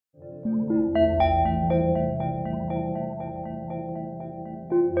Hey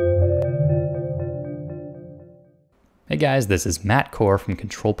guys, this is Matt Core from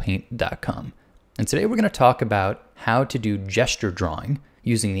Ctrl+Paint.com, and today we're going to talk about how to do gesture drawing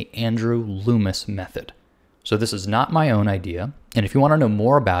using the Andrew Loomis method. So this is not my own idea, and if you want to know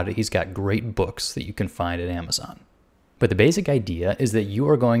more about it, he's got great books that you can find at Amazon. But the basic idea is that you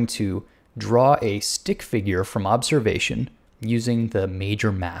are going to draw a stick figure from observation using the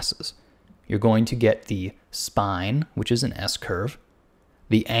major masses. You're going to get the spine, which is an S-curve,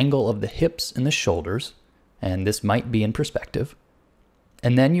 the angle of the hips and the shoulders, and this might be in perspective,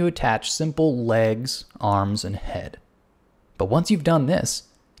 and then you attach simple legs, arms, and head. But once you've done this,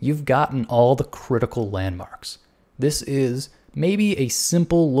 you've gotten all the critical landmarks. This is maybe a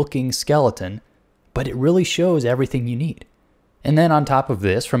simple looking skeleton, but it really shows everything you need. And then on top of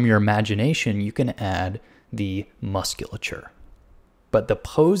this, from your imagination, you can add the musculature. But the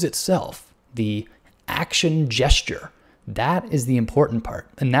pose itself, the action gesture, that is the important part,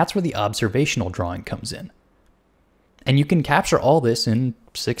 and that's where the observational drawing comes in. And you can capture all this in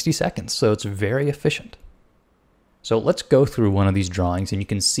 60 seconds, so it's very efficient. So let's go through one of these drawings and you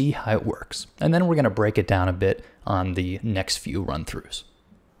can see how it works. And then we're going to break it down a bit on the next few run-throughs.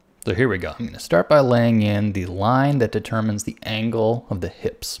 So here we go. I'm going to start by laying in the line that determines the angle of the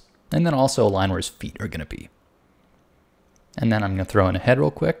hips, and then also a line where his feet are going to be. And then I'm going to throw in a head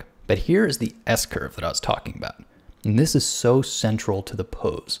real quick. But here is the S-curve that I was talking about. And this is so central to the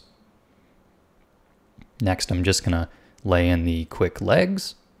pose. Next, I'm just going to lay in the quick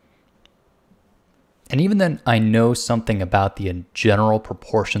legs. And even then, I know something about the general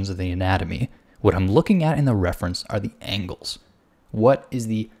proportions of the anatomy. What I'm looking at in the reference are the angles. What is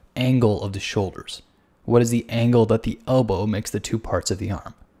the angle of the shoulders? What is the angle that the elbow makes the two parts of the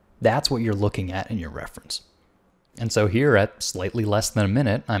arm? That's what you're looking at in your reference. And so here at slightly less than a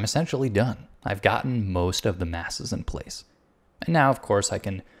minute, I'm essentially done. I've gotten most of the masses in place. And now, of course, I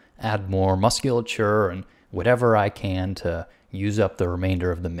can add more musculature and whatever I can to use up the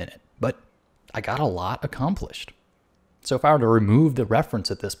remainder of the minute. But I got a lot accomplished. So if I were to remove the reference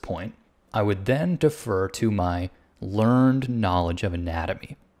at this point, I would then defer to my learned knowledge of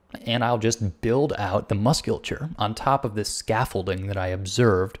anatomy. And I'll just build out the musculature on top of this scaffolding that I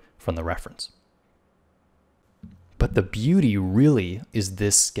observed from the reference. But the beauty really is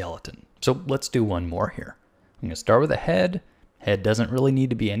this skeleton. So let's do one more here. I'm going to start with a head. Head doesn't really need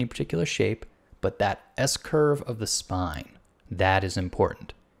to be any particular shape, but that S-curve of the spine, that is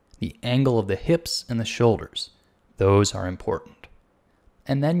important. The angle of the hips and the shoulders, those are important.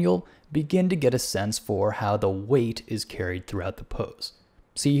 And then you'll begin to get a sense for how the weight is carried throughout the pose.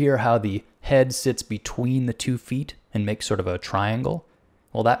 See here how the head sits between the 2 feet and makes sort of a triangle?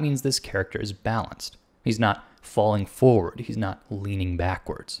 Well, that means this character is balanced. He's not falling forward, he's not leaning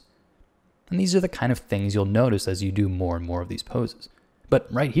backwards. And these are the kind of things you'll notice as you do more and more of these poses.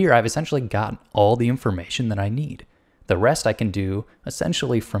 But right here, I've essentially gotten all the information that I need. The rest I can do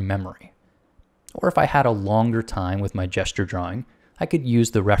essentially from memory. Or if I had a longer time with my gesture drawing, I could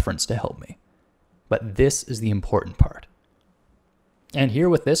use the reference to help me. But this is the important part. And here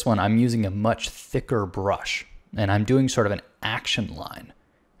with this one, I'm using a much thicker brush, and I'm doing sort of an action line.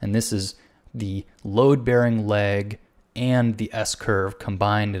 And this is the load-bearing leg and the S-curve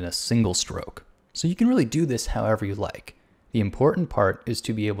combined in a single stroke. So you can really do this however you like. The important part is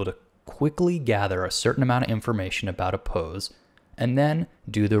to be able to quickly gather a certain amount of information about a pose and then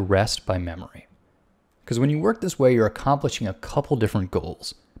do the rest by memory. Because when you work this way, you're accomplishing a couple different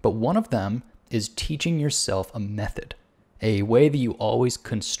goals, but one of them is teaching yourself a method, a way that you always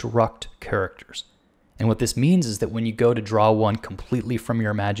construct characters. And what this means is that when you go to draw one completely from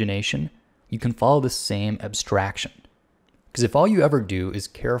your imagination, you can follow the same abstraction. Because if all you ever do is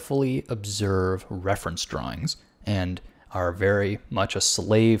carefully observe reference drawings and are very much a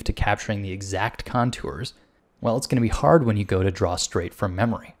slave to capturing the exact contours, well, it's going to be hard when you go to draw straight from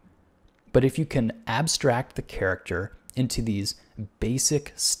memory. But if you can abstract the character into these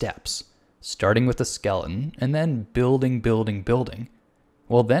basic steps, starting with the skeleton and then building,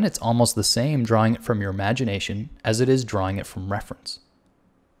 well, then it's almost the same drawing it from your imagination as it is drawing it from reference.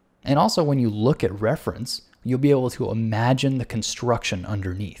 And also when you look at reference, you'll be able to imagine the construction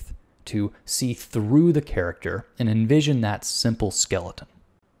underneath, to see through the character and envision that simple skeleton.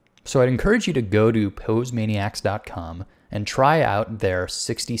 So I'd encourage you to go to posemaniacs.com and try out their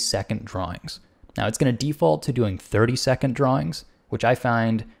 60-second drawings. Now it's going to default to doing 30-second drawings, which I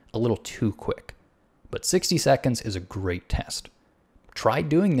find a little too quick. But 60 seconds is a great test. Try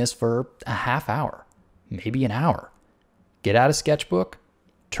doing this for a half hour, maybe an hour. Get out a sketchbook,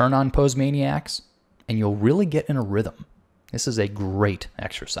 turn on Pose Maniacs, and you'll really get in a rhythm. This is a great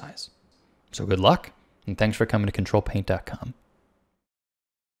exercise. So good luck, and thanks for coming to CtrlPaint.com.